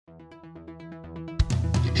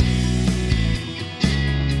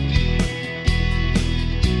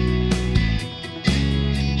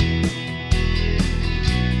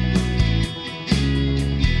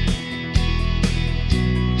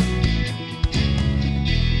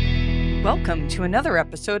Welcome to another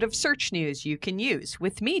episode of Search News You Can Use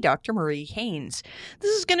with me, Dr. Marie Haynes.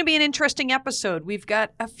 This is going to be an interesting episode. We've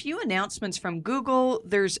got a few announcements from Google.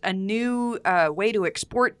 There's a new way to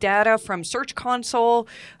export data from Search Console,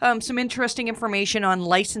 some interesting information on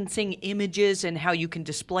licensing images and how you can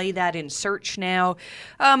display that in search now.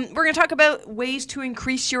 We're going to talk about ways to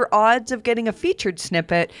increase your odds of getting a featured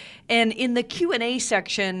snippet. And in the Q&A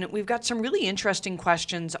section, we've got some really interesting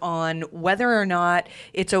questions on whether or not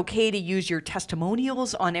it's okay to use your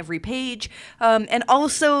testimonials on every page, and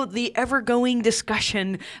also the ever-going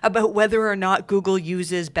discussion about whether or not Google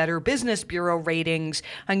uses Better Business Bureau ratings.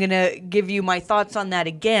 I'm going to give you my thoughts on that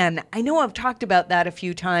again. I know I've talked about that a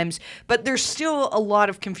few times, but there's still a lot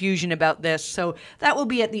of confusion about this, so that will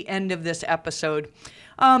be at the end of this episode.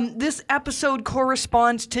 This episode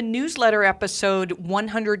corresponds to newsletter episode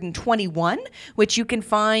 121, which you can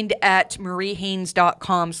find at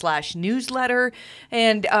mariehaynes.com/newsletter.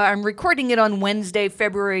 And I'm recording it on Wednesday,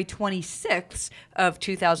 February 26th of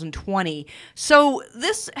 2020. So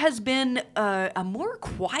this has been a more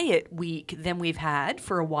quiet week than we've had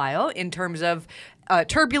for a while in terms of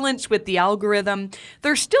turbulence with the algorithm.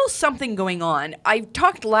 There's still something going on. I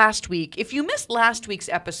talked last week. If you missed last week's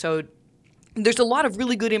episode, there's a lot of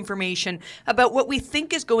really good information about what we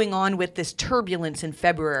think is going on with this turbulence in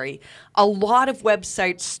February. A lot of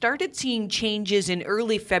websites started seeing changes in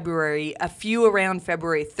early February, a few around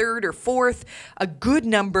February 3rd or 4th, a good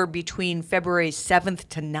number between February 7th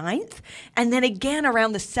to 9th, and then again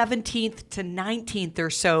around the 17th to 19th or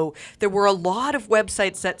so, there were a lot of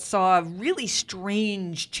websites that saw really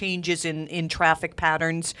strange changes in traffic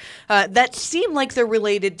patterns that seem like they're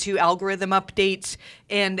related to algorithm updates.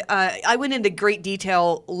 And I went into great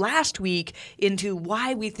detail last week into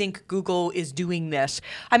why we think Google is doing this.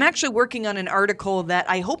 I'm actually working on an article that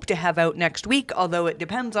I hope to have out next week, although it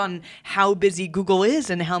depends on how busy Google is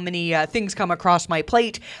and how many things come across my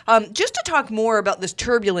plate. Just to talk more about this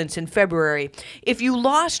turbulence in February. If you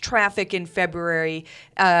lost traffic in February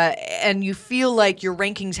and you feel like your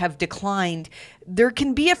rankings have declined, there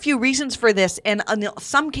can be a few reasons for this, and in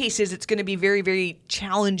some cases it's going to be very, very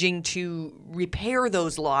challenging to repair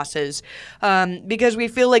those losses because we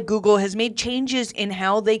feel like Google has made changes in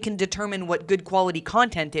how they can determine what good quality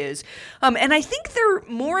content is. And I think they're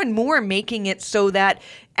more and more making it so that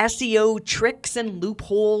SEO tricks and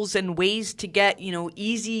loopholes and ways to get,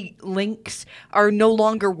 easy links are no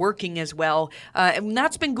longer working as well. And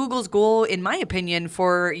that's been Google's goal, in my opinion,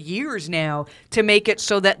 for years now, to make it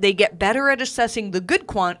so that they get better at assessing the good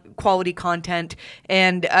quality content.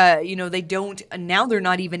 And, they don't, now they're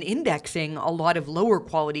not even indexing a lot of lower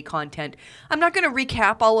quality content. I'm not going to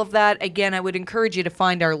recap all of that. Again, I would encourage you to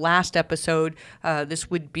find our last episode. This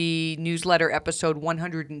would be newsletter episode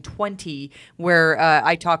 120, where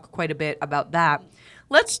I talk quite a bit about that.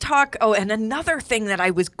 Let's talk, and another thing that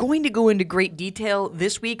I was going to go into great detail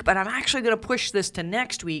this week, but I'm actually going to push this to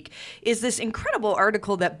next week, is this incredible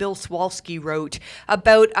article that Bill Swalski wrote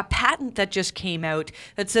about a patent that just came out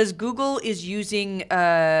that says Google is using,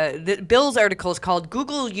 Bill's article is called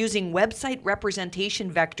Google Using Website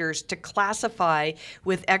Representation Vectors to Classify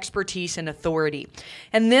with Expertise and Authority.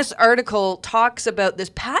 And this article talks about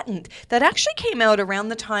this patent that actually came out around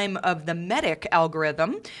the time of the MEDDIC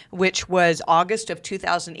algorithm, which was August of 2018,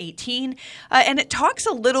 and it talks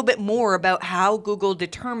a little bit more about how Google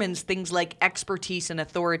determines things like expertise and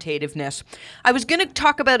authoritativeness. I was going to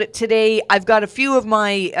talk about it today. I've got a few of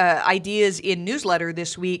my ideas in newsletter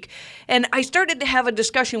this week, and I started to have a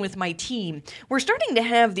discussion with my team. We're starting to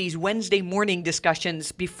have these Wednesday morning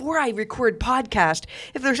discussions before I record podcast.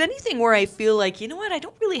 If there's anything where I feel like, I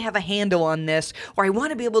don't really have a handle on this, or I want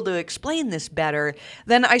to be able to explain this better,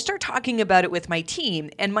 then I start talking about it with my team,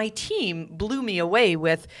 and my team blew me away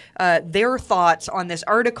with their thoughts on this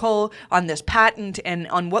article, on this patent, and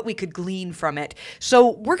on what we could glean from it.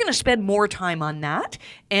 So we're going to spend more time on that,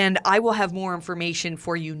 and I will have more information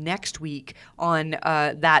for you next week on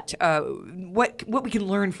that, what we can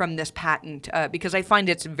learn from this patent, because I find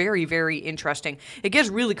it's very, very interesting. It gets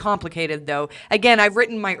really complicated, though. Again, I've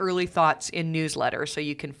written my early thoughts in newsletter, so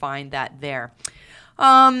you can find that there.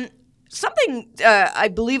 Something, I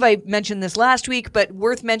believe I mentioned this last week, but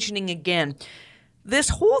worth mentioning again. This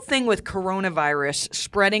whole thing with coronavirus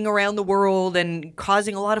spreading around the world and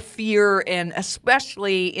causing a lot of fear, and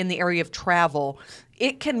especially in the area of travel,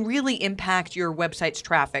 it can really impact your website's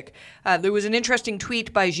traffic. There was an interesting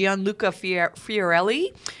tweet by Gianluca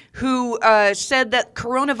Fiorelli, who said that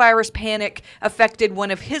coronavirus panic affected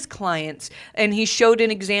one of his clients, and he showed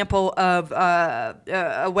an example of a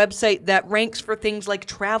website that ranks for things like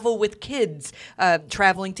travel with kids,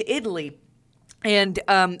 traveling to Italy. And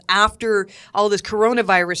after all this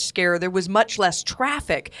coronavirus scare, there was much less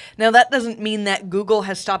traffic. Now, that doesn't mean that Google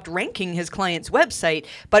has stopped ranking his client's website,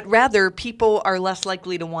 but rather people are less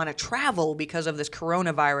likely to want to travel because of this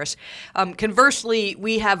coronavirus. Conversely,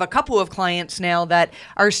 we have a couple of clients now that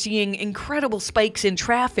are seeing incredible spikes in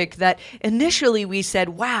traffic that initially we said,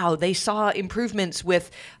 wow, they saw improvements with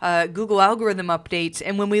Google algorithm updates.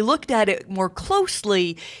 And when we looked at it more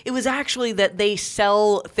closely, it was actually that they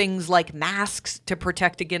sell things like masks to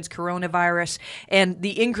protect against coronavirus. And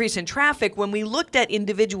the increase in traffic, when we looked at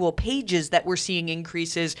individual pages that we're seeing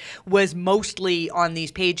increases, was mostly on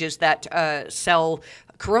these pages that sell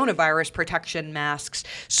coronavirus protection masks.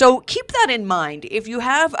 So keep that in mind. If you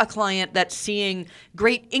have a client that's seeing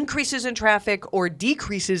great increases in traffic or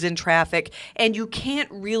decreases in traffic and you can't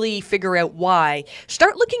really figure out why,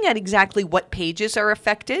 start looking at exactly what pages are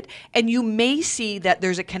affected, and you may see that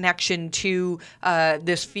there's a connection to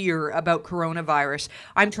this fear about coronavirus.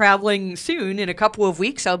 I'm traveling soon. In a couple of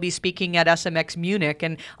weeks, I'll be speaking at SMX Munich,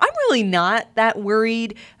 and I'm really not that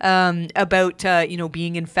worried about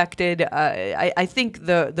being infected. I think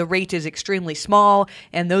the rate is extremely small,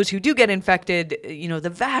 and those who do get infected, the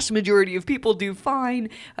vast majority of people do fine.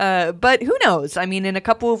 But who knows? I mean, in a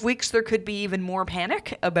couple of weeks, there could be even more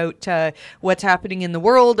panic about what's happening in the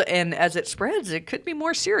world, and as it spreads, it could be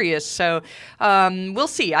more serious. So we'll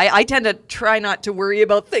see. I tend to try not to worry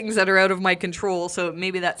about things that are out of my control, so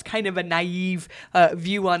maybe that's kind of a naive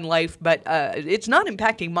view on life, but it's not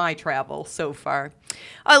impacting my travel so far.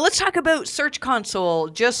 Let's talk about Search Console.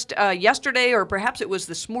 Just yesterday, or perhaps it was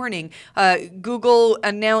this morning, Google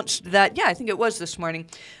announced that, I think it was this morning,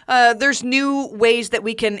 there's new ways that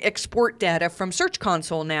we can export data from Search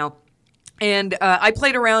Console now. And I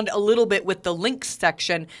played around a little bit with the links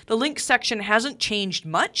section. The links section hasn't changed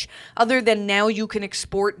much, other than now you can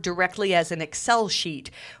export directly as an Excel sheet.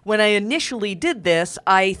 When I initially did this,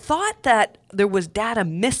 I thought that there was data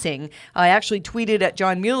missing. I actually tweeted at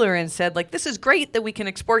John Mueller and said, this is great that we can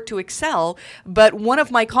export to Excel, but one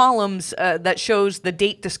of my columns that shows the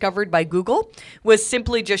date discovered by Google was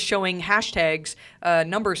simply just showing hashtags,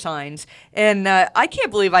 number signs. And I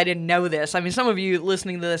can't believe I didn't know this. I mean, some of you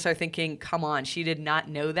listening to this are thinking, come on, she did not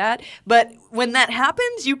know that. But when that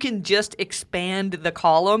happens, you can just expand the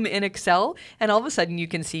column in Excel, and all of a sudden you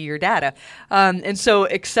can see your data. And so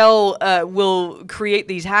Excel will create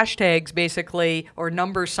these hashtags, basically, or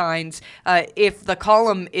number signs, if the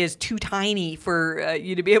column is too tiny for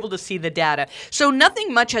you to be able to see the data. So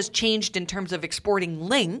nothing much has changed in terms of exporting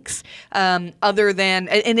links, other than,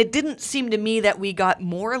 and it didn't seem to me that we got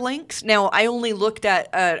more links. Now, I only looked at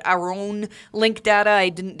our own link data. I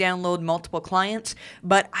didn't download multiple clients,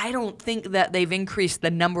 but I don't think that they've increased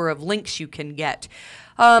the number of links you can get.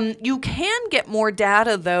 You can get more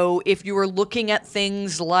data, though, if you are looking at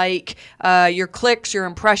things like your clicks, your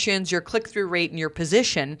impressions, your click-through rate, and your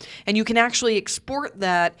position. And you can actually export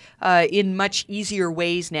that in much easier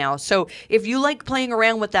ways now. So if you like playing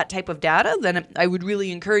around with that type of data, then I would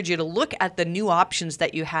really encourage you to look at the new options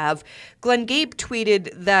that you have. Glenn Gabe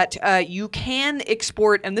tweeted that you can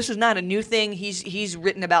export, and this is not a new thing, he's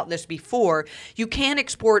written about this before, you can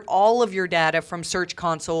export all of your data from Search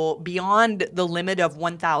Console beyond the limit of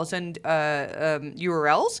 1,000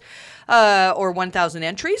 URLs or 1,000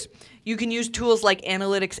 entries. You can use tools like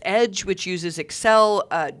Analytics Edge, which uses Excel,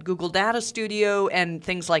 Google Data Studio, and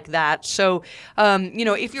things like that. So,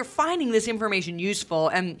 if you're finding this information useful,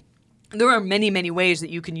 and there are many, many ways that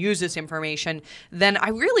you can use this information, then I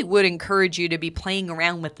really would encourage you to be playing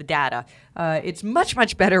around with the data. It's much,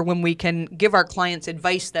 much better when we can give our clients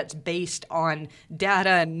advice that's based on data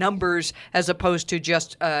and numbers as opposed to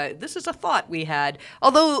just, this is a thought we had.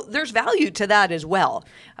 Although there's value to that as well.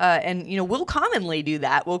 And we'll commonly do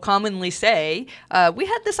that. We'll commonly say, we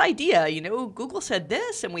had this idea, Google said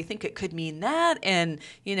this and we think it could mean that. And,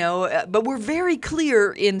 but we're very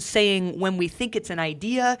clear in saying when we think it's an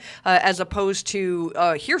idea, as opposed to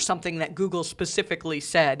here's something that Google specifically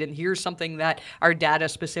said and here's something that our data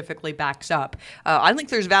specifically backs up. I think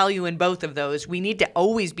there's value in both of those. We need to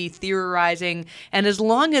always be theorizing, and as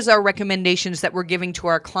long as our recommendations that we're giving to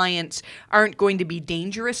our clients aren't going to be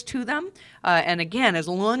dangerous to them, and again, as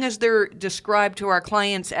long as they're described to our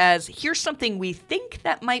clients as here's something we think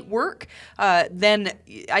that might work, then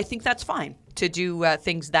I think that's fine to do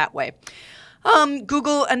things that way.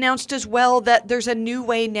 Google announced as well that there's a new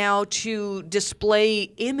way now to display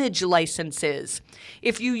image licenses.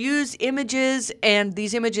 If you use images and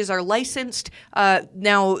these images are licensed,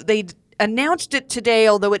 now they announced it today,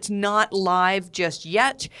 although it's not live just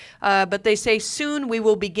yet. But they say soon we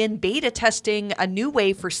will begin beta testing a new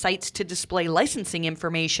way for sites to display licensing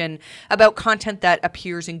information about content that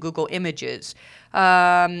appears in Google Images.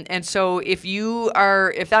 And so if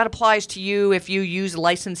that applies to you, if you use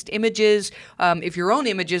licensed images, if your own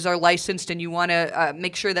images are licensed and you want to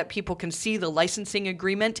make sure that people can see the licensing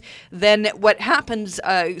agreement, then what happens,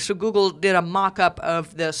 so Google did a mock-up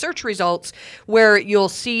of the search results where you'll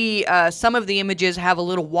see some of the images have a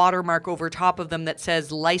little watermark over top of them that says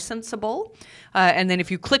licensable. And then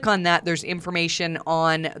if you click on that, there's information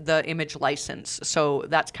on the image license. So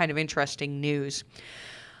that's kind of interesting news.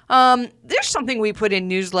 There's something we put in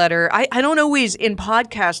newsletter. I don't always in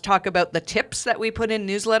podcast talk about the tips that we put in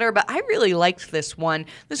newsletter, but I really liked this one.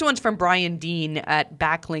 This one's from Brian Dean at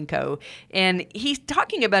Backlinko, and he's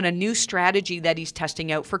talking about a new strategy that he's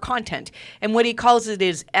testing out for content. And what he calls it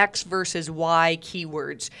is X versus Y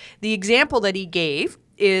keywords. The example that he gave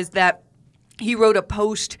is that he wrote a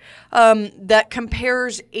post that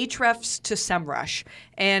compares Ahrefs to SEMrush.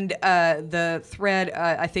 And the thread,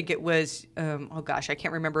 I think it was, I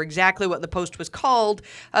can't remember exactly what the post was called,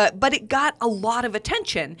 but it got a lot of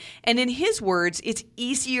attention. And in his words, it's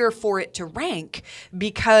easier for it to rank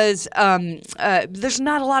because there's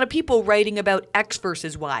not a lot of people writing about X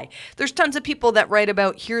versus Y. There's tons of people that write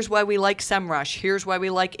about here's why we like SEMrush, here's why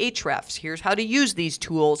we like Ahrefs, here's how to use these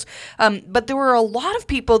tools. But there were a lot of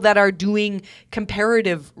people that are doing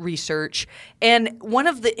comparative research. And one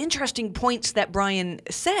of the interesting points that Brian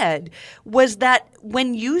said was that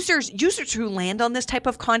when users who land on this type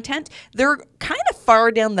of content, they're kind of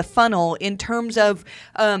far down the funnel in terms of,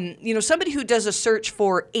 somebody who does a search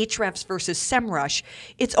for Ahrefs versus SEMrush,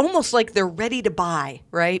 it's almost like they're ready to buy,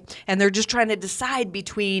 right? And they're just trying to decide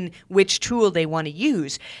between which tool they want to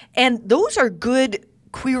use. And those are good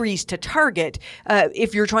queries to target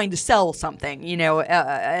if you're trying to sell something,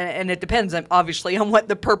 and it depends obviously on what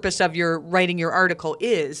the purpose of your writing your article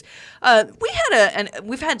is.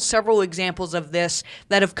 We've had several examples of this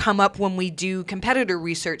that have come up when we do competitor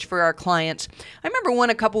research for our clients. I remember one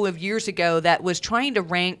a couple of years ago that was trying to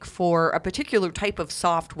rank for a particular type of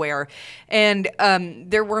software, and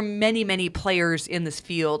there were many, many players in this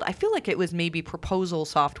field. I feel like it was maybe Proposal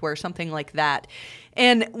Software, something like that.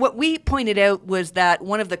 And what we pointed out was that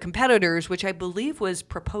one of the competitors, which I believe was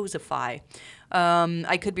Proposify,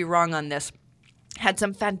 I could be wrong on this, had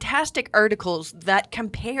some fantastic articles that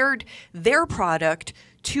compared their product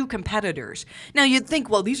to competitors. Now you'd think,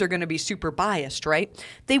 well, these are going to be super biased, right?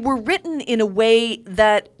 They were written in a way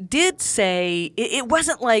that did say, it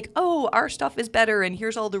wasn't like, oh, our stuff is better and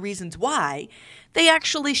here's all the reasons why. They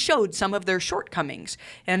actually showed some of their shortcomings.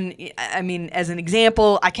 And I mean, as an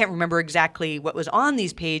example, I can't remember exactly what was on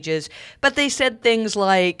these pages, but they said things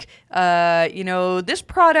like, this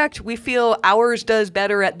product, we feel ours does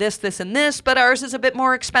better at this, this, and this, but ours is a bit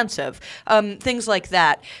more expensive. Things like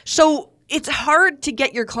that. So it's hard to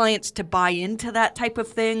get your clients to buy into that type of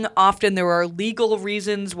thing. Often there are legal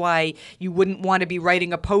reasons why you wouldn't want to be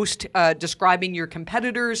writing a post describing your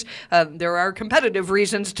competitors. There are competitive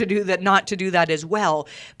reasons to do that, not to do that as well.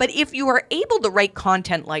 But if you are able to write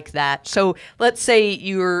content like that, so let's say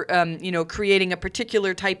you're creating a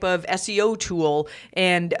particular type of SEO tool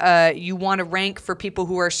and you want to rank for people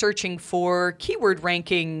who are searching for keyword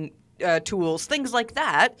ranking tools, things like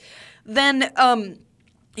that, then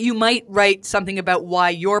you might write something about why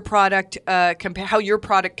your product, how your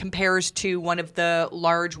product compares to one of the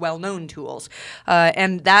large, well-known tools.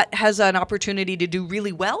 And that has an opportunity to do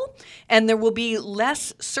really well. And there will be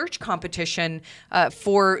less search competition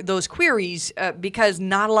for those queries because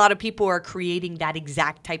not a lot of people are creating that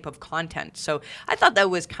exact type of content. So I thought that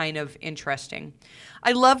was kind of interesting.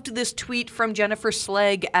 I loved this tweet from Jennifer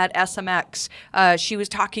Slegg at SMX. She was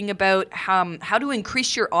talking about how to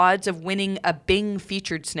increase your odds of winning a Bing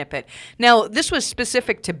featured snippet. Now, this was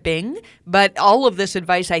specific to Bing, but all of this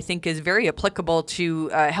advice I think is very applicable to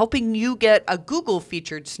helping you get a Google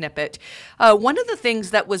featured snippet. One of the things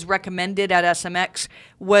that was recommended at SMX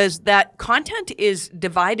was that content is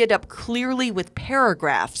divided up clearly with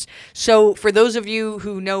paragraphs. So for those of you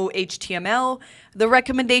who know HTML, the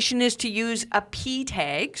recommendation is to use a P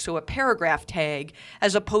tag, so a paragraph tag,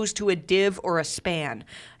 as opposed to a div or a span.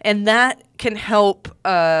 And that can help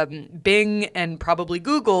Bing and probably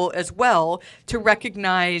Google as well to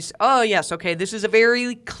recognize, oh, yes, okay, this is a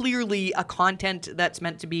very clearly a content that's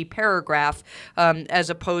meant to be paragraph, as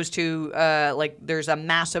opposed to like there's a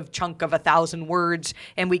massive chunk of 1,000 words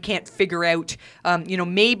and we can't figure out,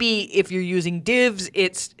 maybe if you're using divs,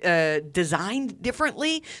 it's designed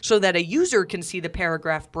differently so that a user can see the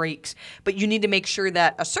paragraph breaks, but you need to make sure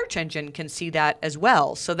that a search engine can see that as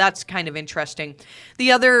well. So that's kind of interesting.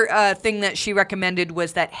 The other thing that she recommended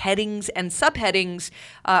was that headings and subheadings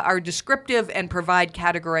are descriptive and provide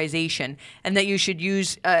categorization, and that you should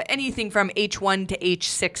use anything from H1 to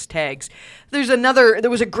H6 tags. There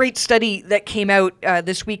was a great study that came out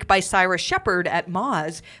this week by Cyrus Shepard at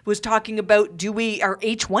Moz, was talking about are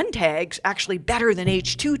H1 tags actually better than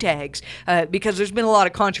H2 tags? Because there's been a lot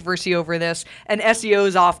of controversy over this, and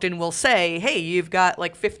SEOs often will say, hey, you've got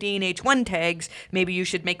like 15 H1 tags, maybe you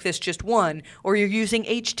should make this just one, or you're using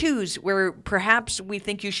H2s where perhaps we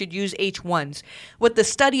think you should use H1s. What the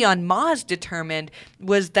study on Moz determined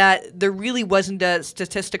was that there really wasn't a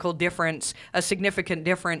statistical difference, a significant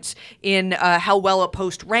difference in how well a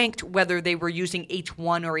post ranked, whether they were using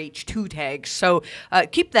H1 or H2 tags. So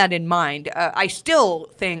keep that in mind. I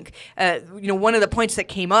still think, one of the points that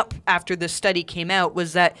came up after this study came out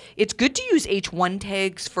was that it's good to use H1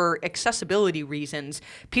 tags for accessibility reasons.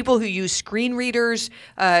 People who use screen readers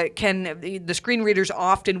the screen readers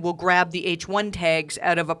often will grab the H1 tags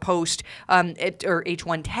out of a post or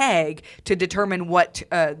H1 tag to determine what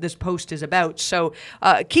this post is about. So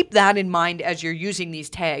keep that in mind as you're using these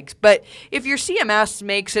tags. But if your CMS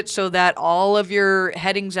makes it so that all of your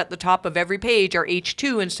headings at the top of every page are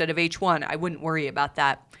H2 instead of H1, I wouldn't worry about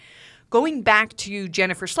that. Going back to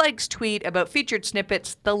Jennifer Slagg's tweet about featured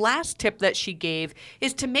snippets, the last tip that she gave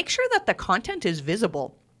is to make sure that the content is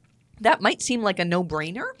visible. That might seem like a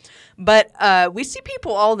no-brainer, but we see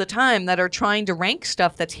people all the time that are trying to rank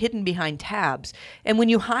stuff that's hidden behind tabs. And when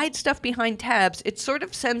you hide stuff behind tabs, it sort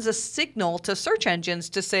of sends a signal to search engines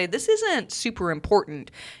to say this isn't super important.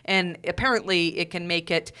 And apparently it can make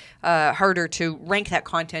it harder to rank that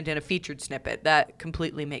content in a featured snippet. That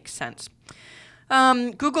completely makes sense.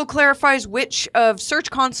 Google clarifies which of Search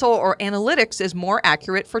Console or Analytics is more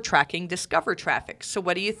accurate for tracking Discover traffic. So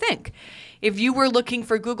what do you think? If you were looking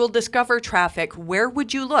for Google Discover traffic, where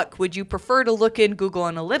would you look? Would you prefer to look in Google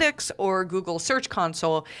Analytics or Google Search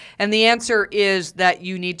Console? And the answer is that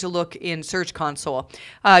you need to look in Search Console.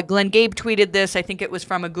 Glenn Gabe tweeted this. I think it was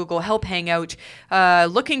from a Google Help Hangout.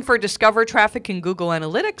 Looking for Discover traffic in Google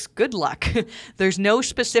Analytics? Good luck. There's no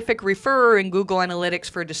specific referrer in Google Analytics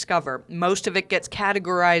for Discover. Most of it gets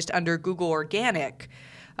categorized under Google Organic.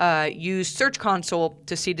 Use Search Console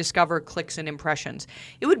to see Discover clicks and impressions.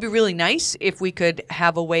 It would be really nice if we could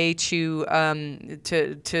have a way to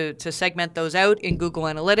segment those out in Google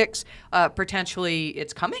Analytics. Potentially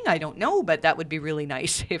it's coming, I don't know, but that would be really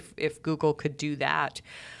nice if Google could do that.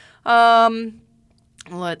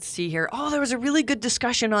 Let's see here. Oh, there was a really good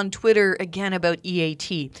discussion on Twitter again about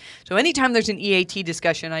EAT. So anytime there's an EAT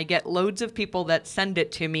discussion, I get loads of people that send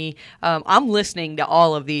it to me. I'm listening to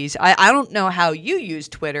all of these. I don't know how you use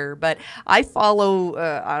Twitter, but I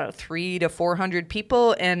follow 300 to 400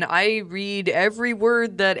 people, and I read every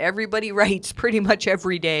word that everybody writes pretty much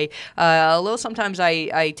every day. Although sometimes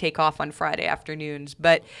I take off on Friday afternoons.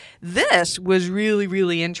 But this was really,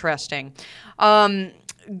 really interesting.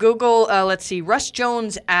 Google, let's see, Russ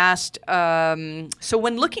Jones asked, so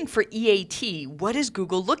when looking for EAT, what is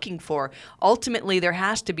Google looking for? Ultimately, there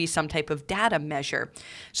has to be some type of data measure.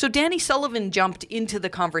 So Danny Sullivan jumped into the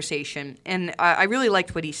conversation, and I really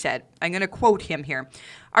liked what he said. I'm going to quote him here.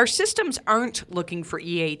 Our systems aren't looking for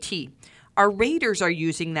EAT. Our raters are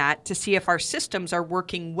using that to see if our systems are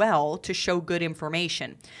working well to show good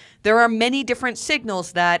information. There are many different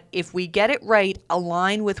signals that, if we get it right,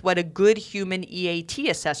 align with what a good human EAT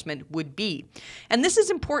assessment would be. And this is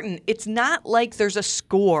important. It's not like there's a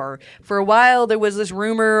score. For a while, there was this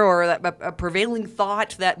rumor or a prevailing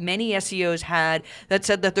thought that many SEOs had that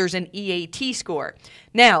said that there's an EAT score.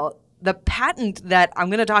 Now, the patent that I'm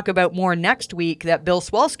going to talk about more next week that Bill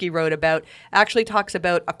Swalski wrote about actually talks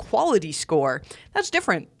about a quality score. That's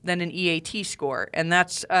different than an EAT score. And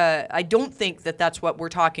that's, I don't think that that's what we're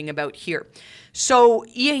talking about here. So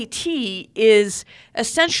EAT is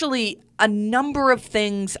essentially a number of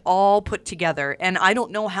things all put together. And I don't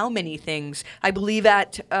know how many things. I believe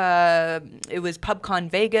at, it was PubCon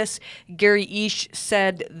Vegas, Gary Ish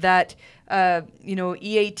said that,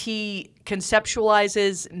 EAT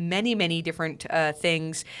conceptualizes many, many different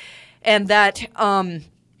things, and that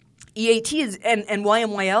EAT and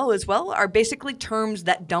YMYL as well are basically terms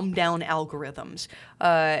that dumb down algorithms.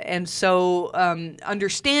 And so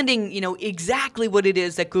understanding, exactly what it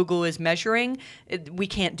is that Google is measuring, we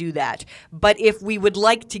can't do that. But if we would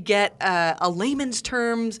like to get a layman's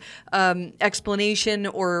terms explanation,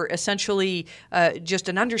 or essentially just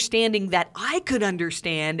an understanding that I could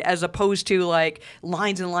understand as opposed to like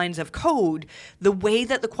lines and lines of code, the way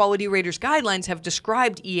that the Quality Raters guidelines have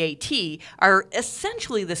described EAT are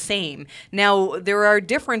essentially the same. Now, there are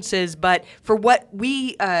differences, but for what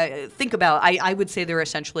we think about, I would say they're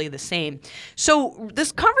essentially the same. So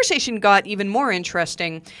this conversation got even more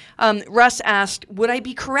interesting. Russ asked, would I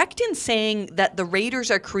be correct in saying that the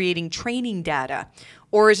raters are creating training data?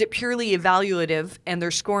 Or is it purely evaluative and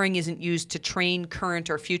their scoring isn't used to train current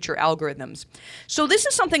or future algorithms? So this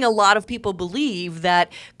is something a lot of people believe,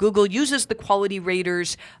 that Google uses the Quality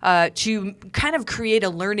Raters to kind of create a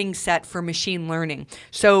learning set for machine learning.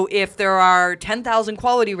 So if there are 10,000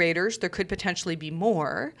 Quality Raters, there could potentially be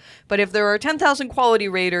more. But if there are 10,000 Quality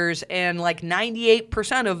Raters and like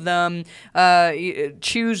 98% of them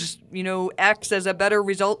choose X as a better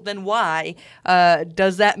result than Y,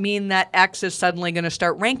 does that mean that X is suddenly going to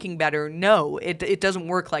start ranking better? No, it doesn't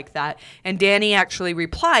work like that. And Danny actually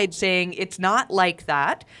replied saying it's not like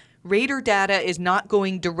that. Rater data is not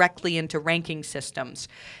going directly into ranking systems.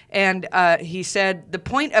 And he said the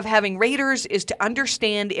point of having raters is to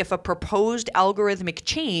understand if a proposed algorithmic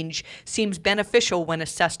change seems beneficial when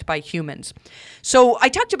assessed by humans. So I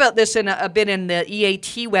talked about this in a bit in the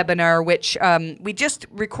EAT webinar, which we just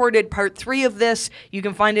recorded part 3 of this. You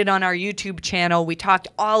can find it on our YouTube channel. We talked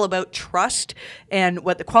all about trust and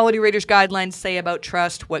what the Quality Raters guidelines say about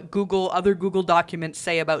trust, what other Google documents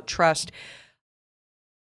say about trust.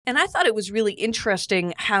 And I thought it was really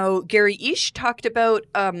interesting how Gary Ish talked about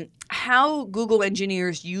how Google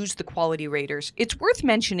engineers use the Quality Raters. It's worth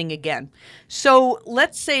mentioning again. So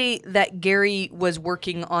let's say that Gary was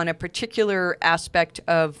working on a particular aspect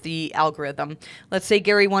of the algorithm. Let's say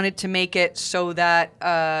Gary wanted to make it so that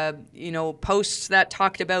posts that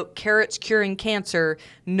talked about carrots curing cancer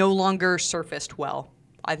no longer surfaced well.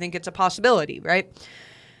 I think it's a possibility, right?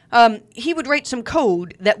 He would write some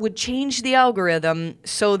code that would change the algorithm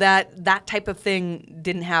so that that type of thing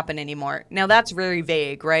didn't happen anymore. Now, that's very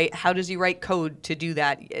vague, right? How does he write code to do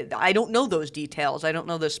that? I don't know those details. I don't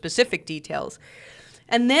know the specific details.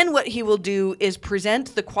 And then what he will do is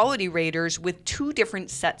present the Quality Raters with 2 different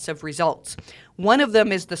sets of results. One of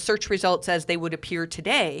them is the search results as they would appear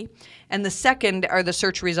today, and the second are the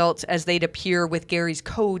search results as they'd appear with Gary's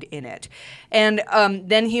code in it. And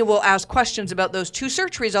then he will ask questions about those 2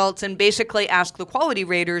 search results and basically ask the Quality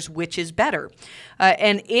Raters which is better.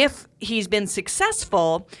 And if he's been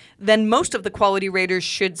successful, then most of the Quality Raters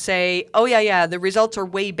should say, oh yeah, the results are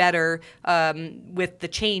way better with the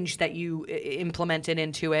change that you implemented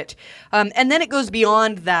into it. And then it goes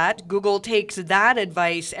beyond that. Google takes that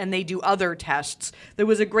advice and they do other tests. There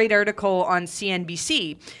was a great article on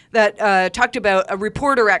CNBC that talked about a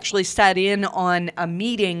reporter actually sat in on a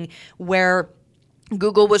meeting where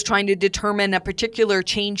Google was trying to determine a particular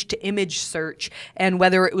change to image search and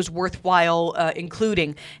whether it was worthwhile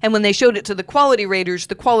including. And when they showed it to the Quality Raters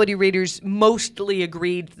mostly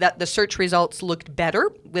agreed that the search results looked better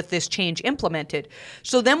with this change implemented.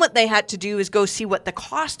 So then what they had to do is go see what the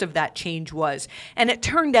cost of that change was. And it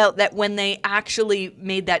turned out that when they actually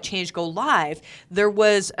made that change go live, there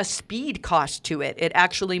was a speed cost to it. It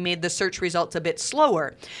actually made the search results a bit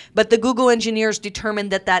slower. But the Google engineers determined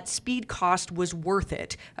that that speed cost was worth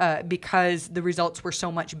it because the results were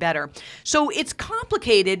so much better. So it's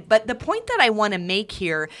complicated, but the point that I want to make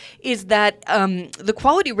here is that the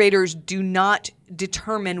Quality Raters do not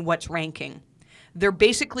determine what's ranking. They're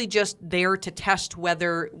basically just there to test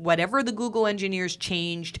whether whatever the Google engineers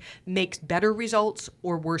changed makes better results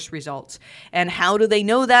or worse results. And how do they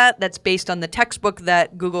know that? That's based on the textbook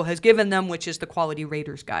that Google has given them, which is the Quality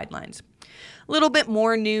Raters guidelines. A little bit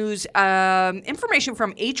more news, information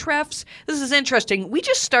from Ahrefs. This is interesting. We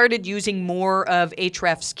just started using more of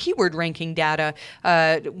Ahrefs keyword ranking data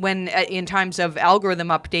when in times of algorithm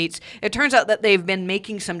updates. It turns out that they've been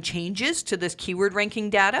making some changes to this keyword ranking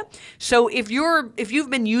data. So if you've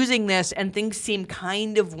been using this and things seem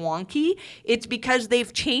kind of wonky, it's because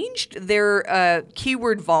they've changed their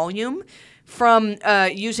keyword volume from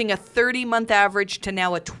using a 30-month average to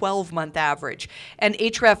now a 12-month average. And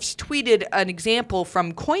Ahrefs tweeted an example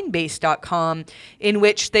from Coinbase.com in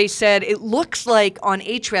which they said it looks like on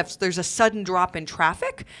Ahrefs there's a sudden drop in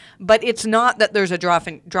traffic, but it's not that there's a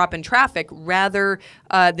drop in traffic. Rather,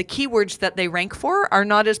 the keywords that they rank for are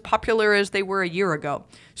not as popular as they were a year ago.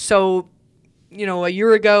 So a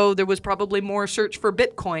year ago, there was probably more search for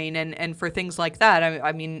Bitcoin and for things like that.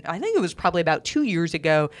 I mean, I think it was probably about 2 years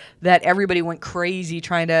ago that everybody went crazy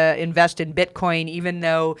trying to invest in Bitcoin, even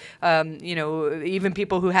though, even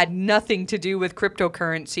people who had nothing to do with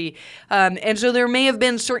cryptocurrency. And so there may have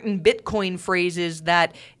been certain Bitcoin phrases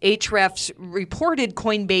that Ahrefs reported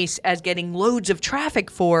Coinbase as getting loads of traffic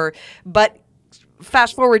for, but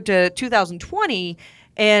fast forward to 2020,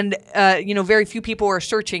 and very few people are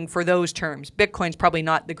searching for those terms. Bitcoin's probably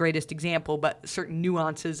not the greatest example, but certain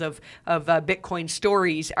nuances of Bitcoin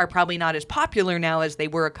stories are probably not as popular now as they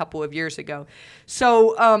were a couple of years ago.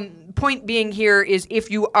 So point being here is,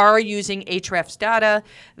 if you are using Ahrefs data,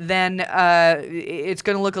 then it's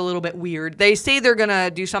going to look a little bit weird. They say they're going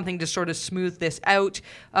to do something to sort of smooth this out.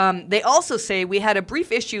 They also say we had a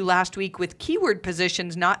brief issue last week with keyword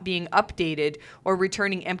positions not being updated or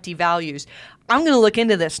returning empty values. I'm going to look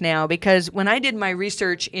into this now, because when I did my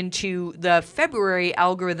research into the February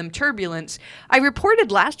algorithm turbulence, I reported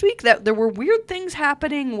last week that there were weird things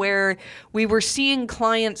happening where we were seeing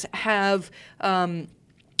clients have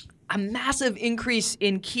a massive increase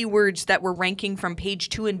in keywords that were ranking from page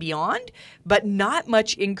 2 and beyond, but not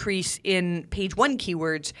much increase in page 1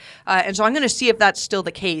 keywords. And so I'm going to see if that's still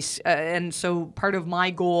the case. And so part of my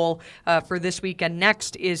goal for this week and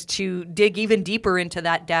next is to dig even deeper into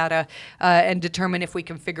that data and determine if we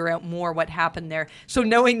can figure out more what happened there. So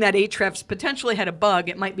knowing that Ahrefs potentially had a bug,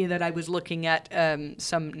 it might be that I was looking at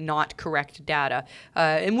some not correct data.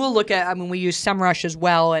 And we'll look at, we use SEMrush as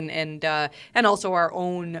well, and also our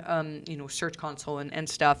own Search Console and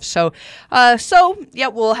stuff. So yeah,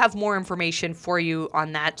 we'll have more information for you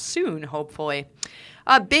on that soon, hopefully.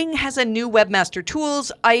 Bing has a new Webmaster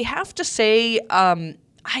Tools. I have to say, I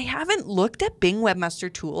haven't looked at Bing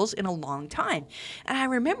Webmaster Tools in a long time. And I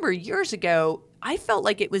remember years ago, I felt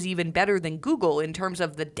like it was even better than Google in terms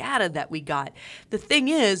of the data that we got. The thing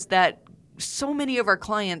is that so many of our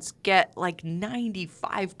clients get like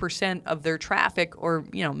 95% of their traffic, or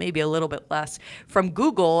maybe a little bit less, from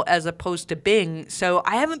Google as opposed to Bing. So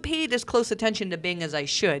I haven't paid as close attention to Bing as I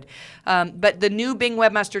should. But the new Bing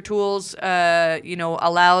Webmaster Tools,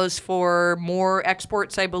 allows for more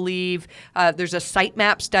exports, I believe. There's a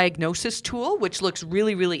sitemaps diagnosis tool, which looks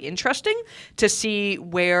really, really interesting to see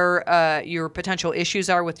where your potential issues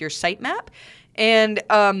are with your sitemap. And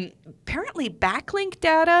apparently backlink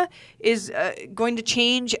data is going to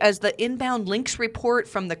change, as the inbound links report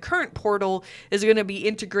from the current portal is going to be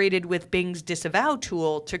integrated with Bing's disavow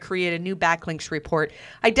tool to create a new backlinks report.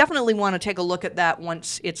 I definitely want to take a look at that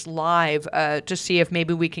once it's live to see if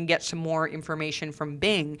maybe we can get some more information from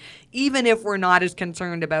Bing, even if we're not as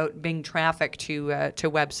concerned about Bing traffic to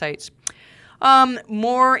websites.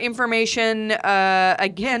 More information,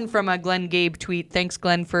 again, from a Glenn Gabe tweet. Thanks,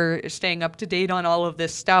 Glenn, for staying up to date on all of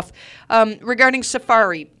this stuff. Regarding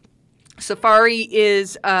Safari. Safari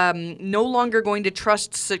is no longer going to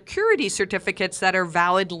trust security certificates that are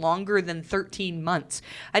valid longer than 13 months.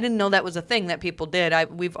 I didn't know that was a thing that people did.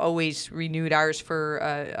 We've always renewed ours for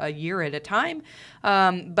a year at a time.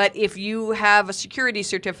 But if you have a security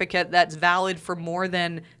certificate that's valid for more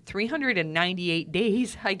than 398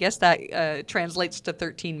 days, I guess that translates to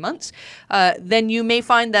 13 months, then you may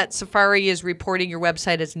find that Safari is reporting your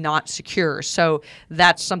website as not secure. So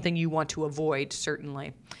that's something you want to avoid,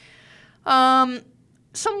 certainly. Some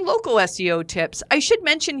local SEO tips. I should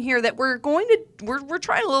mention here that we're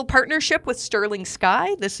trying a little partnership with Sterling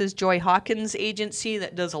Sky. This is Joy Hawkins' agency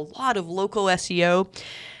that does a lot of local SEO.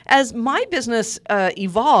 As my business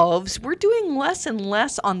evolves, we're doing less and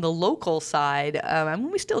less on the local side.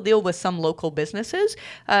 We still deal with some local businesses,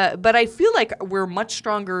 but I feel like we're much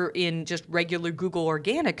stronger in just regular Google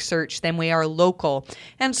organic search than we are local.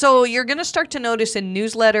 And so you're going to start to notice in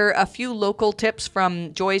newsletter a few local tips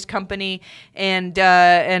from Joy's company, and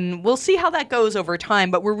we'll see how that goes over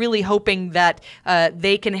time. But we're really hoping that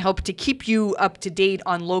they can help to keep you up to date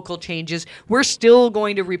on local changes. We're still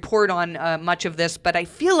going to report on much of this, but I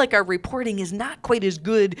feel like our reporting is not quite as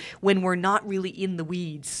good when we're not really in the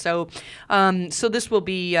weeds. So this will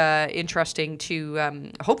be interesting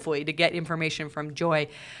to hopefully to get information from Joy.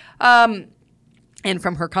 And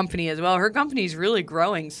from her company as well. Her company is really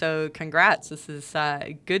growing, so congrats. This is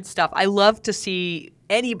good stuff. I love to see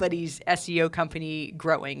anybody's SEO company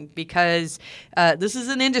growing, because this is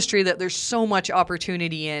an industry that there's so much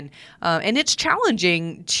opportunity in. And it's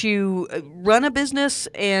challenging to run a business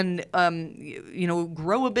and,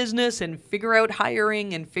 grow a business and figure out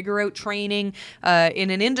hiring and figure out training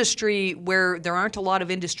in an industry where there aren't a lot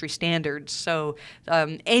of industry standards. So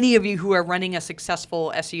any of you who are running a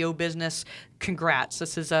successful SEO business, congrats.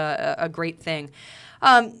 This is a great thing.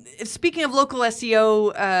 Speaking of local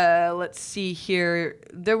SEO, let's see here.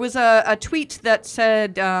 There was a tweet that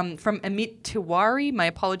said from Amit Tiwari. My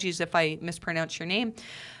apologies if I mispronounce your name.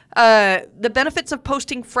 The benefits of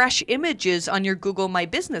posting fresh images on your Google My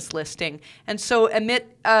Business listing. And so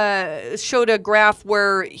Amit showed a graph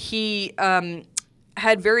where he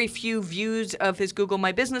had very few views of his Google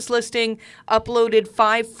My Business listing, uploaded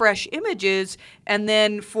 5 fresh images, and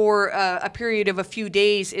then for a period of a few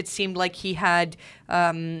days, it seemed like he had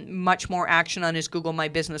much more action on his Google My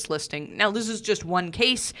Business listing. Now, this is just one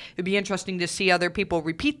case. It'd be interesting to see other people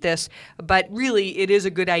repeat this, but really, it is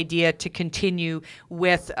a good idea to continue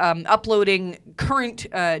with uploading current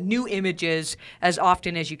new images as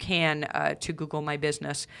often as you can to Google My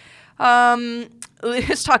Business.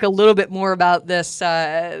 Let's talk a little bit more about this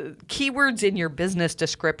keywords in your business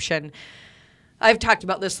description. I've talked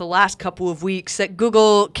about this the last couple of weeks, that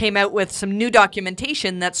Google came out with some new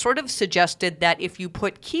documentation that sort of suggested that if you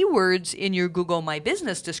put keywords in your Google My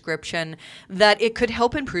Business description, that it could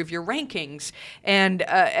help improve your rankings. And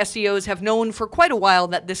SEOs have known for quite a while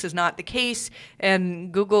that this is not the case,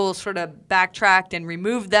 and Google sort of backtracked and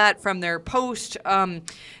removed that from their post.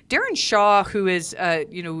 Darren Shaw, who is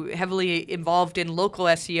heavily involved in local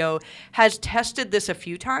SEO, has tested this a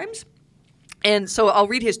few times. And so I'll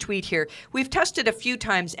read his tweet here. We've tested a few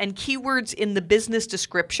times, and keywords in the business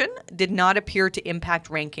description did not appear to impact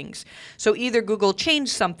rankings. So either Google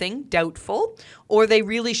changed something, doubtful, or they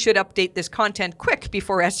really should update this content quick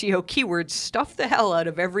before SEO keywords stuff the hell out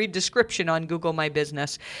of every description on Google My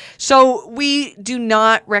Business. So we do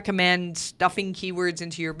not recommend stuffing keywords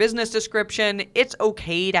into your business description. It's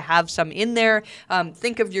okay to have some in there.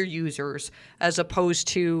 Think of your users as opposed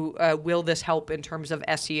to will this help in terms of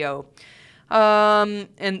SEO.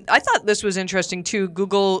 And I thought this was interesting too.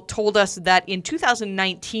 Google told us that in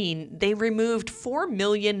 2019, they removed 4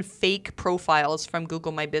 million fake profiles from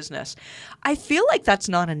Google My Business. I feel like that's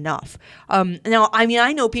not enough. Now, I mean,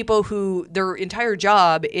 I know people who their entire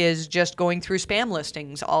job is just going through spam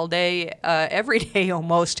listings all day, every day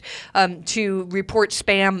almost, to report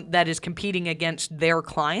spam that is competing against their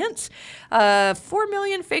clients. 4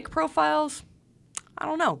 million fake profiles. I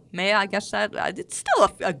don't know. I guess that it's still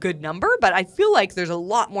a good number, but I feel like there's a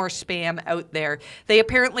lot more spam out there. They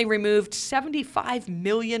apparently removed 75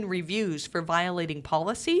 million reviews for violating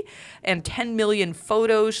policy and 10 million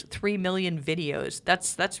photos, 3 million videos.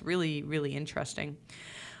 That's really, really interesting.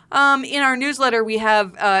 In our newsletter, we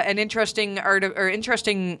have an interesting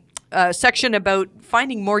section about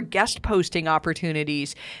finding more guest posting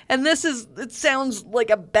opportunities. And it sounds like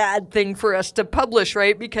a bad thing for us to publish,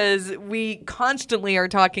 right? Because we constantly are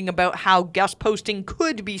talking about how guest posting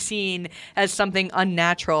could be seen as something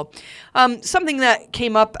unnatural. Something that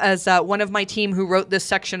came up as one of my team who wrote this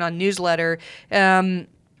section on newsletter,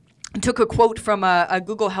 took a quote from a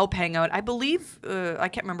Google Help Hangout. I believe, I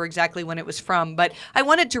can't remember exactly when it was from, but I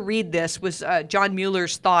wanted to read this, was John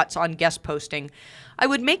Mueller's thoughts on guest posting. I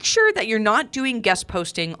would make sure that you're not doing guest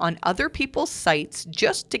posting on other people's sites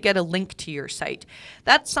just to get a link to your site.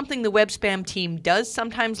 That's something the web spam team does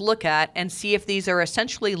sometimes look at and see if these are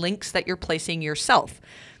essentially links that you're placing yourself.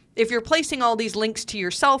 If you're placing all these links to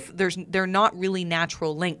yourself, they're not really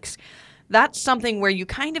natural links. That's something where you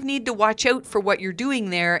kind of need to watch out for what you're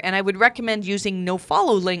doing there, and I would recommend using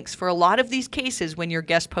no-follow links for a lot of these cases when you're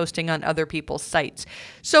guest posting on other people's sites.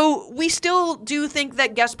 So we still do think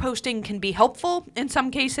that guest posting can be helpful in some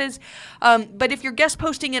cases, but if you're guest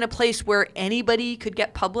posting in a place where anybody could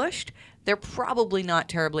get published, they're probably not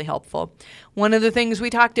terribly helpful. One of the things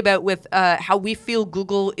we talked about with how we feel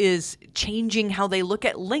Google is changing how they look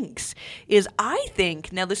at links is I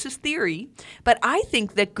think, now this is theory, but I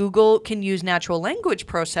think that Google can use natural language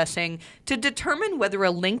processing to determine whether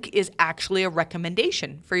a link is actually a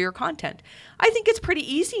recommendation for your content. I think it's pretty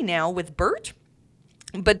easy now with BERT.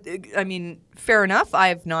 But I mean, fair enough.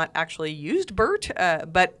 I've not actually used BERT,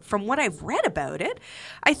 but from what I've read about it,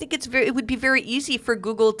 I think it would be very easy for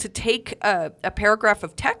Google to take a paragraph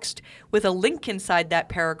of text with a link inside that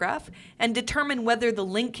paragraph and determine whether the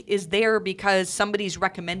link is there because somebody's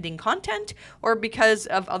recommending content or because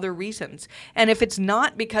of other reasons. And if it's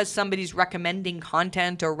not because somebody's recommending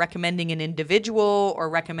content or recommending an individual or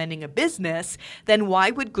recommending a business, then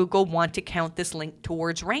why would Google want to count this link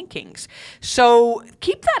towards rankings? So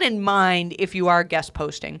keep that in mind if you are guest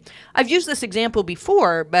posting. I've used this example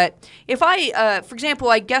before, but if I, for example,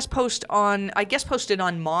 I guest posted on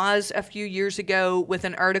Moz a few years ago with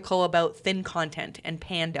an article about thin content and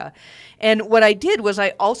Panda. And what I did was I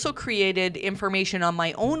also created information on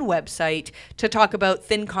my own website to talk about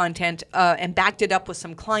thin content and backed it up with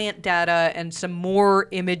some client data and some more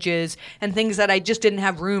images and things that I just didn't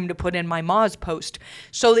have room to put in my Moz post.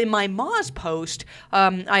 So in my Moz post,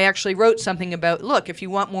 I actually wrote something about, look, if you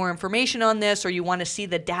want more information on this or you want to see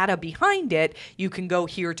the data behind it, you can go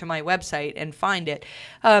here to my website and find it.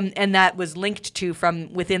 And that was linked to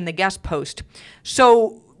from within the guest post.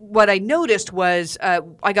 So what I noticed was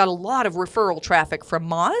I got a lot of referral traffic from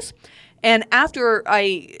Moz. And after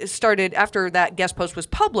that guest post was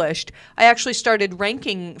published, I actually started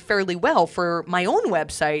ranking fairly well for my own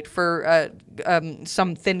website for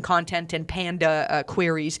some thin content and Panda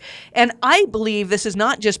queries. And I believe this is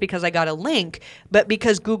not just because I got a link, but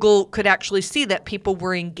because Google could actually see that people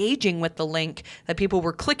were engaging with the link, that people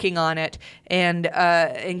were clicking on it and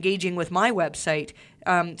engaging with my website.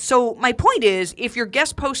 So my point is, if you're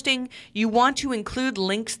guest posting, you want to include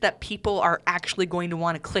links that people are actually going to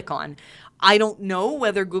want to click on. I don't know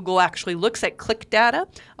whether Google actually looks at click data,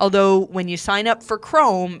 although when you sign up for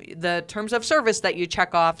Chrome, the terms of service that you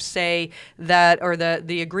check off say that, or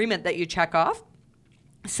the agreement that you check off,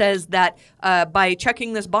 says that by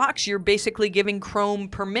checking this box, you're basically giving Chrome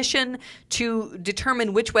permission to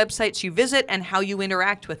determine which websites you visit and how you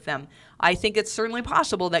interact with them. I think it's certainly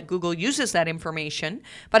possible that Google uses that information,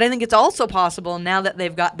 but I think it's also possible now that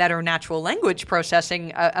they've got better natural language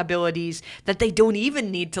processing abilities that they don't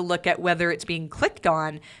even need to look at whether it's being clicked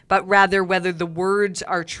on, but rather whether the words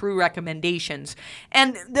are true recommendations.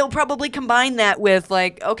 And they'll probably combine that with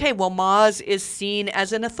like, okay, well, Moz is seen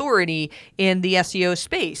as an authority in the SEO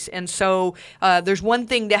space. And so there's one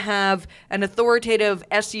thing to have an authoritative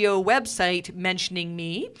SEO website mentioning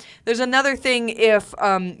me. There's another thing if,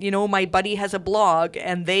 my buddy has a blog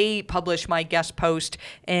and they publish my guest post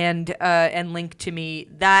and link to me.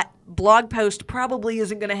 That blog post probably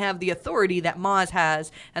isn't going to have the authority that Moz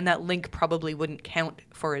has, and that link probably wouldn't count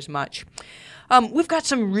for as much. We've got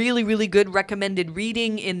some really, really good recommended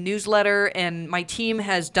reading in newsletter, and my team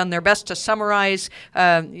has done their best to summarize,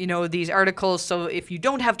 these articles. So if you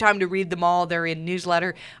don't have time to read them all, they're in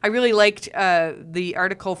newsletter. I really liked the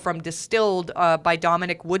article from Distilled by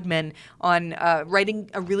Dominic Woodman on writing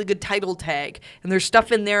a really good title tag. And there's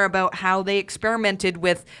stuff in there about how they experimented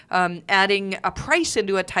with adding a price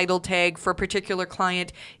into a title tag for a particular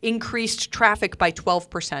client, increased traffic by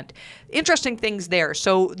 12%. Interesting things there.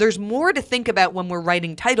 So there's more to think about when we're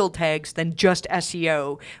writing title tags than just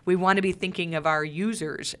SEO. We want to be thinking of our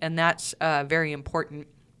users, and that's very important.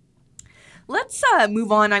 Let's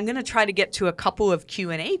move on. I'm going to try to get to a couple of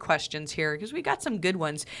Q&A questions here because we got some good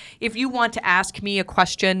ones. If you want to ask me a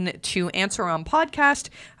question to answer on podcast,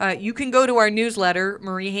 you can go to our newsletter,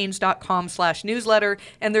 mariehaynes.com/newsletter,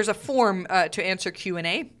 and there's a form to answer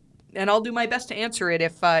Q&A. And I'll do my best to answer it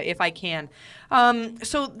if I can.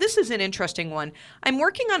 So this is an interesting one. I'm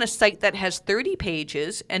working on a site that has 30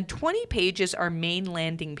 pages, and 20 pages are main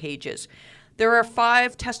landing pages. There are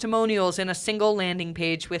 5 testimonials in a single landing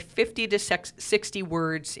page with 50 to 60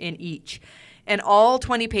 words in each. And all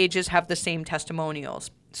 20 pages have the same testimonials.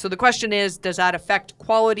 So the question is, does that affect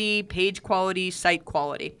quality, page quality, site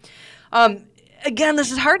quality? Again,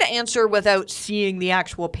 this is hard to answer without seeing the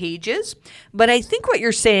actual pages, but I think what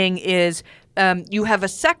you're saying is you have a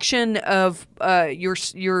section of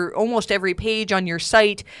your almost every page on your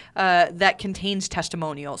site that contains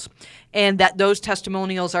testimonials, and that those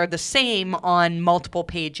testimonials are the same on multiple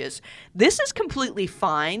pages. This is completely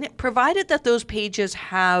fine, provided that those pages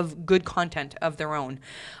have good content of their own.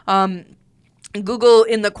 Google,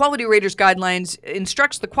 in the Quality Raters guidelines,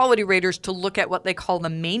 instructs the quality raters to look at what they call the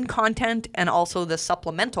main content and also the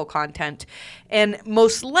supplemental content. And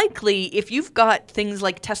most likely, if you've got things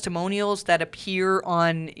like testimonials that appear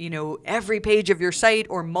on, every page of your site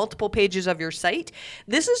or multiple pages of your site,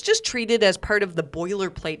 this is just treated as part of the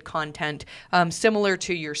boilerplate content, similar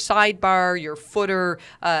to your sidebar, your footer,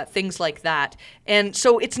 things like that. And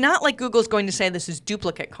so it's not like Google's going to say this is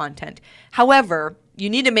duplicate content. However, you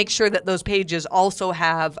need to make sure that those pages also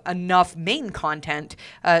have enough main content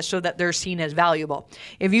so that they're seen as valuable.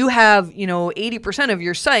 If you have, 80% of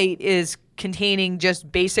your site is containing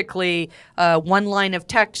just basically one line of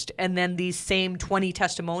text and then these same 20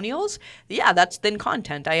 testimonials, yeah, that's thin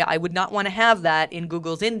content. I would not want to have that in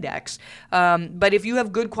Google's index. But if you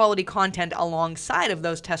have good quality content alongside of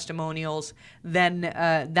those testimonials, then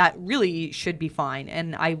that really should be fine,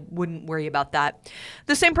 and I wouldn't worry about that.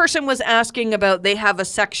 The same person was asking about, they have a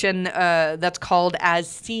section that's called As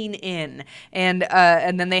Seen In, and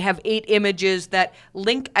then they have 8 images that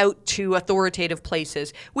link out to authoritative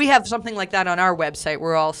places. We have something like that on our website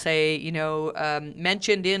where I'll say,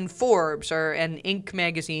 mentioned in Forbes or an Inc.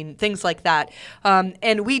 magazine, things like that.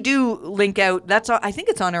 And we do link out, I think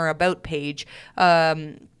it's on our About page.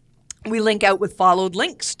 We link out with followed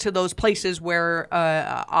links to those places where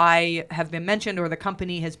I have been mentioned or the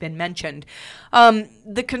company has been mentioned.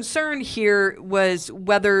 The concern here was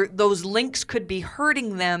whether those links could be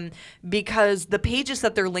hurting them because the pages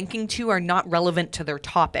that they're linking to are not relevant to their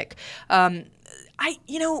topic.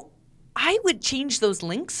 I would change those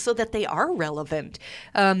links so that they are relevant.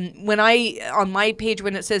 On my page,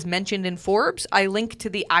 when it says mentioned in Forbes, I link to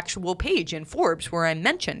the actual page in Forbes where I'm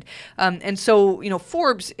mentioned. And so,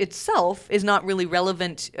 Forbes itself is not really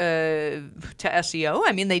relevant to SEO.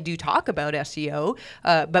 I mean, they do talk about SEO,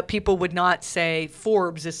 but people would not say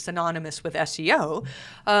Forbes is synonymous with SEO.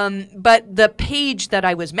 But the page that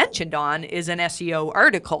I was mentioned on is an SEO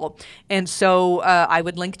article. And so I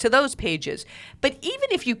would link to those pages. But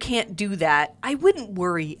even if you can't do that, I wouldn't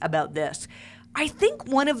worry about this. I think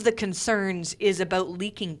one of the concerns is about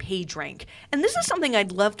leaking PageRank. And this is something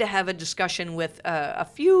I'd love to have a discussion with a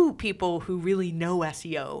few people who really know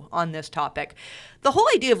SEO on this topic. The whole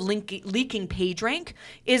idea of leaking PageRank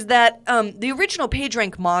is that the original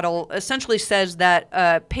PageRank model essentially says that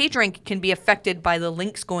PageRank can be affected by the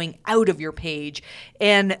links going out of your page,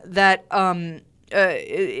 and that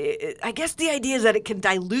I guess the idea is that it can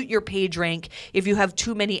dilute your page rank if you have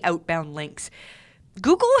too many outbound links.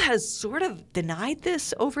 Google has sort of denied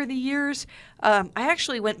this over the years. I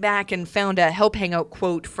actually went back and found a Help Hangout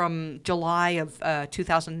quote from July of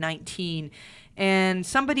 2019, and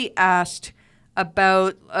somebody asked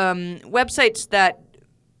about websites that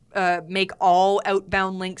make all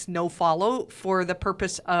outbound links no follow for the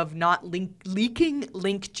purpose of not leaking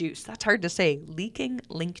link juice. That's hard to say, leaking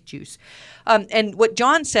link juice. And what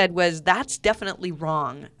John said was, that's definitely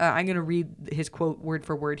wrong. I'm going to read his quote word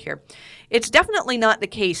for word here. It's definitely not the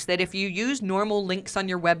case that if you use normal links on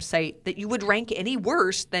your website that you would rank any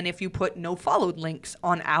worse than if you put no followed links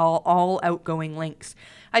on all outgoing links.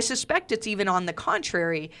 I suspect it's even on the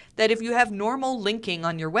contrary, that if you have normal linking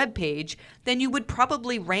on your web page, then you would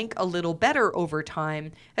probably rank a little better over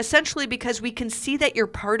time, essentially because we can see that you're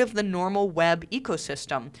part of the normal web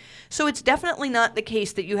ecosystem. So it's definitely not the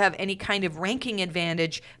case that you have any kind of ranking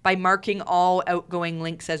advantage by marking all outgoing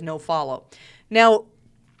links as no follow. Now,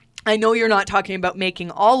 I know you're not talking about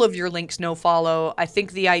making all of your links no follow. I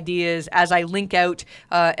think the idea is, as I link out,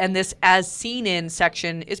 and this as seen in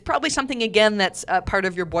section is probably something, again, that's part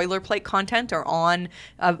of your boilerplate content or on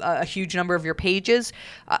a huge number of your pages.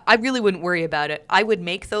 I really wouldn't worry about it. I would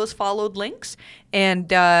make those followed links,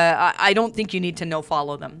 and I don't think you need to no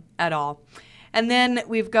follow them at all. And then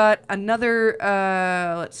we've got another,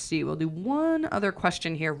 let's see, we'll do one other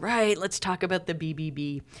question here. Right, let's talk about the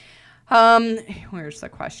BBB. Where's the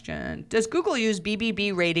question? Does Google use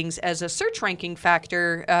BBB ratings as a search ranking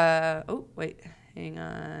factor? Hang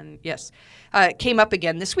on. Yes. Came up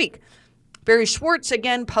again this week. Barry Schwartz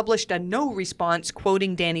again published a no response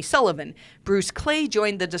quoting Danny Sullivan. Bruce Clay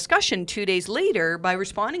joined the discussion 2 days later by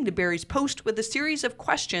responding to Barry's post with a series of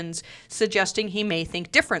questions suggesting he may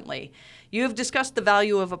think differently. You have discussed the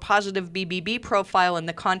value of a positive BBB profile in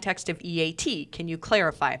the context of EAT. Can you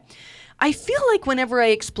clarify? I feel like whenever I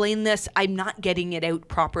explain this, I'm not getting it out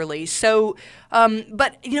properly. So,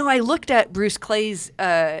 but I looked at Bruce Clay's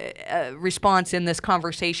response in this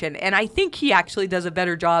conversation, and I think he actually does a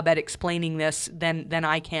better job at explaining this than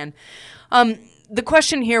I can. The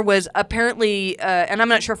question here was apparently, and I'm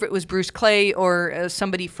not sure if it was Bruce Clay or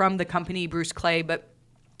somebody from the company Bruce Clay, but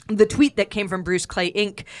the tweet that came from Bruce Clay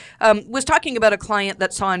Inc. Was talking about a client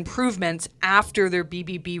that saw improvements after their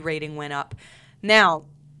BBB rating went up. Now,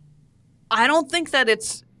 I don't think that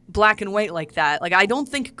it's black and white like that. Like, I don't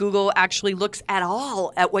think Google actually looks at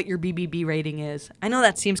all at what your BBB rating is. I know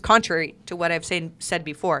that seems contrary to what I've said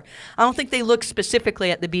before. I don't think they look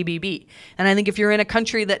specifically at the BBB. And I think if you're in a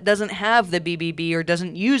country that doesn't have the BBB or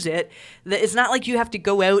doesn't use it, it's not like you have to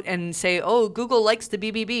go out and say, oh, Google likes the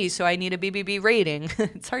BBB, so I need a BBB rating.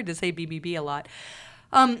 It's hard to say BBB a lot.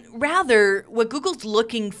 Rather, what Google's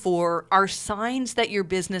looking for are signs that your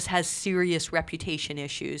business has serious reputation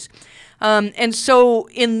issues. And so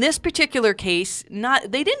in this particular case,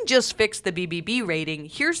 they didn't just fix the BBB rating.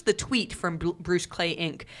 Here's the tweet from Bruce Clay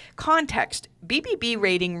Inc. Context: BBB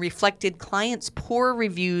rating reflected clients' poor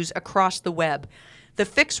reviews across the web. The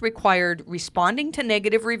fix required responding to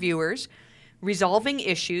negative reviewers, resolving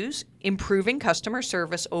issues, improving customer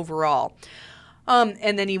service overall.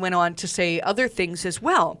 And then he went on to say other things as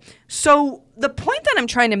well. So the point that I'm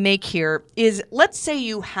trying to make here is, let's say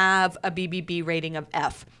you have a BBB rating of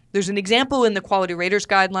F. There's an example in the Quality Raters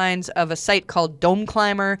Guidelines of a site called Dome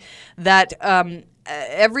Climber that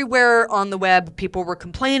everywhere on the web, people were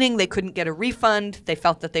complaining they couldn't get a refund. They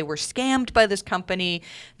felt that they were scammed by this company.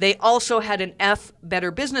 They also had an F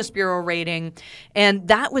Better Business Bureau rating, and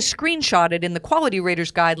that was screenshotted in the Quality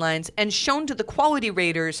Raters Guidelines and shown to the quality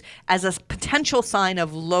raters as a potential sign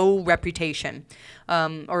of low reputation,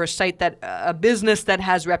 or a business that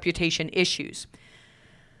has reputation issues.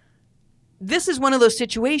 This is one of those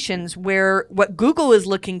situations where what Google is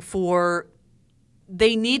looking for,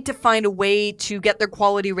 they need to find a way to get their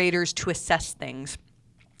quality raters to assess things.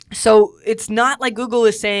 So it's not like Google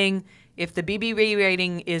is saying, if the BBB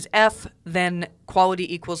rating is F, then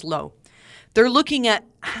quality equals low. They're looking at,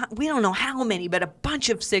 we don't know how many, but a bunch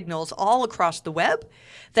of signals all across the web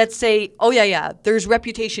that say, oh yeah, there's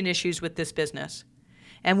reputation issues with this business.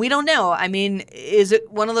 And we don't know. I mean, is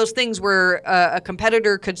it one of those things where a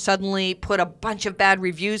competitor could suddenly put a bunch of bad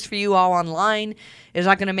reviews for you all online? Is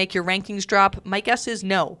that going to make your rankings drop? My guess is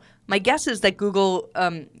no. My guess is that Google,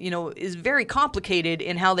 is very complicated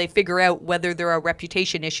in how they figure out whether there are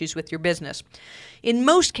reputation issues with your business. In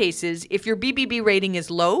most cases, if your BBB rating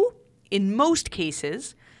is low, in most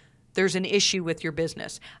cases, there's an issue with your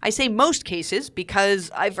business. I say most cases because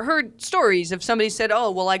I've heard stories of somebody said,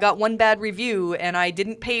 oh, well, I got one bad review and I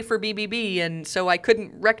didn't pay for BBB and so I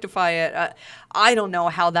couldn't rectify it. I don't know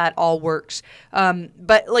how that all works.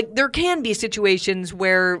 But there can be situations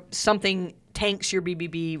where something tanks your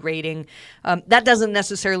BBB rating. That doesn't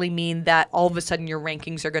necessarily mean that all of a sudden your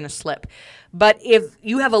rankings are going to slip. But if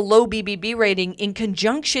you have a low BBB rating in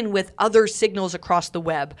conjunction with other signals across the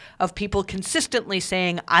web of people consistently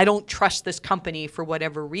saying, I don't trust this company for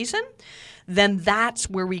whatever reason, then that's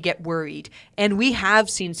where we get worried. And we have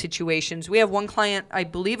seen situations. We have one client, I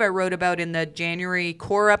believe I wrote about in the January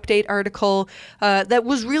Core Update article, that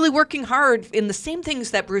was really working hard in the same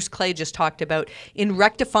things that Bruce Clay just talked about in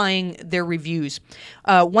rectifying their reviews.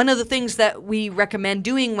 One of the things that we recommend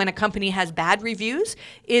doing when a company has bad reviews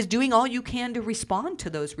is doing all you can to respond to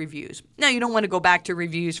those reviews. Now, you don't want to go back to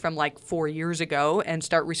reviews from 4 years ago and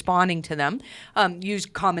start responding to them. Use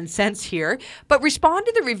common sense here, but respond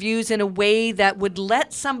to the reviews in a way that would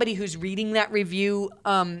let somebody who's reading that review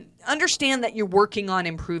understand that you're working on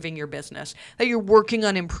improving your business, that you're working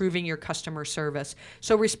on improving your customer service.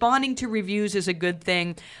 So responding to reviews is a good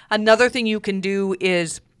thing. Another thing you can do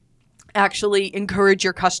is actually encourage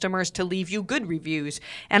your customers to leave you good reviews.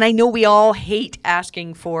 And I know we all hate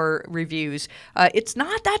asking for reviews. It's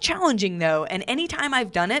not that challenging though. And anytime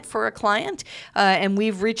I've done it for a client and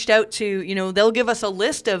we've reached out to, they'll give us a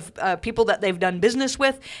list of people that they've done business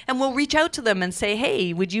with, and we'll reach out to them and say,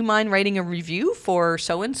 hey, would you mind writing a review for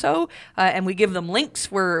so-and-so? And we give them links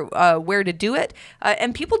for where to do it.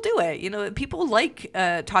 And people do it. People like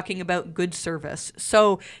talking about good service.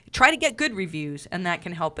 So try to get good reviews, and that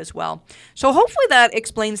can help as well. So hopefully that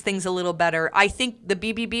explains things a little better. I think the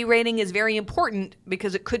BBB rating is very important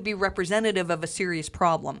because it could be representative of a serious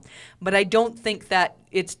problem, but I don't think that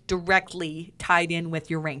it's directly tied in with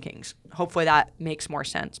your rankings. Hopefully that makes more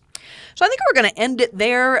sense. So I think we're going to end it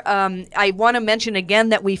there. I want to mention again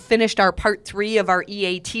that we finished our part 3 of our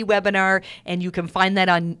EAT webinar, and you can find that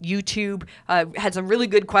on YouTube. Had some really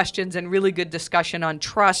good questions and really good discussion on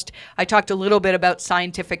trust. I talked a little bit about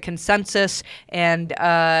scientific consensus and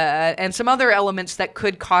some other elements that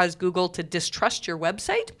could cause Google to distrust your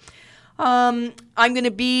website. I'm going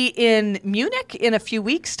to be in Munich in a few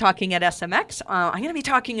weeks talking at SMX. I'm going to be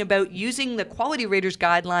talking about using the Quality Raters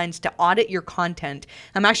Guidelines to audit your content.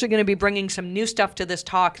 I'm actually going to be bringing some new stuff to this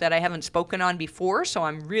talk that I haven't spoken on before, so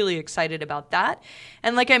I'm really excited about that.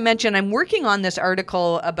 And like I mentioned, I'm working on this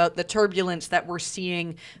article about the turbulence that we're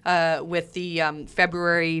seeing with the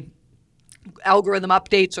February algorithm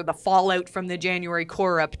updates or the fallout from the January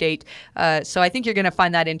core update. So I think you're going to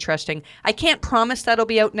find that interesting. I can't promise that'll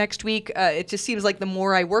be out next week. It just seems like the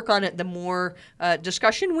more I work on it, the more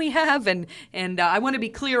discussion we have, and I want to be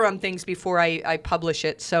clear on things before I publish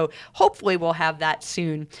it. So hopefully we'll have that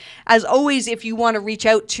soon. As always, if you want to reach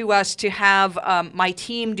out to us to have my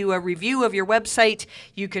team do a review of your website,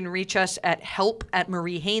 you can reach us at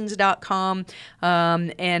help@mariehaynes.com.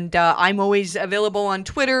 And I'm always available on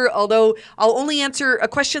Twitter, although I'll only answer a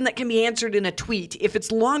question that can be answered in a tweet. If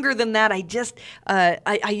it's longer than that,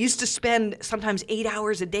 I used to spend sometimes 8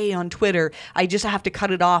 hours a day on Twitter. I just have to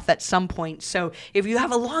cut it off at some point. So if you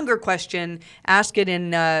have a longer question, ask it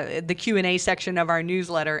in the Q&A section of our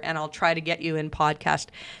newsletter, and I'll try to get you in podcast.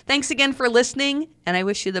 Thanks again for listening, and I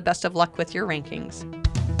wish you the best of luck with your rankings.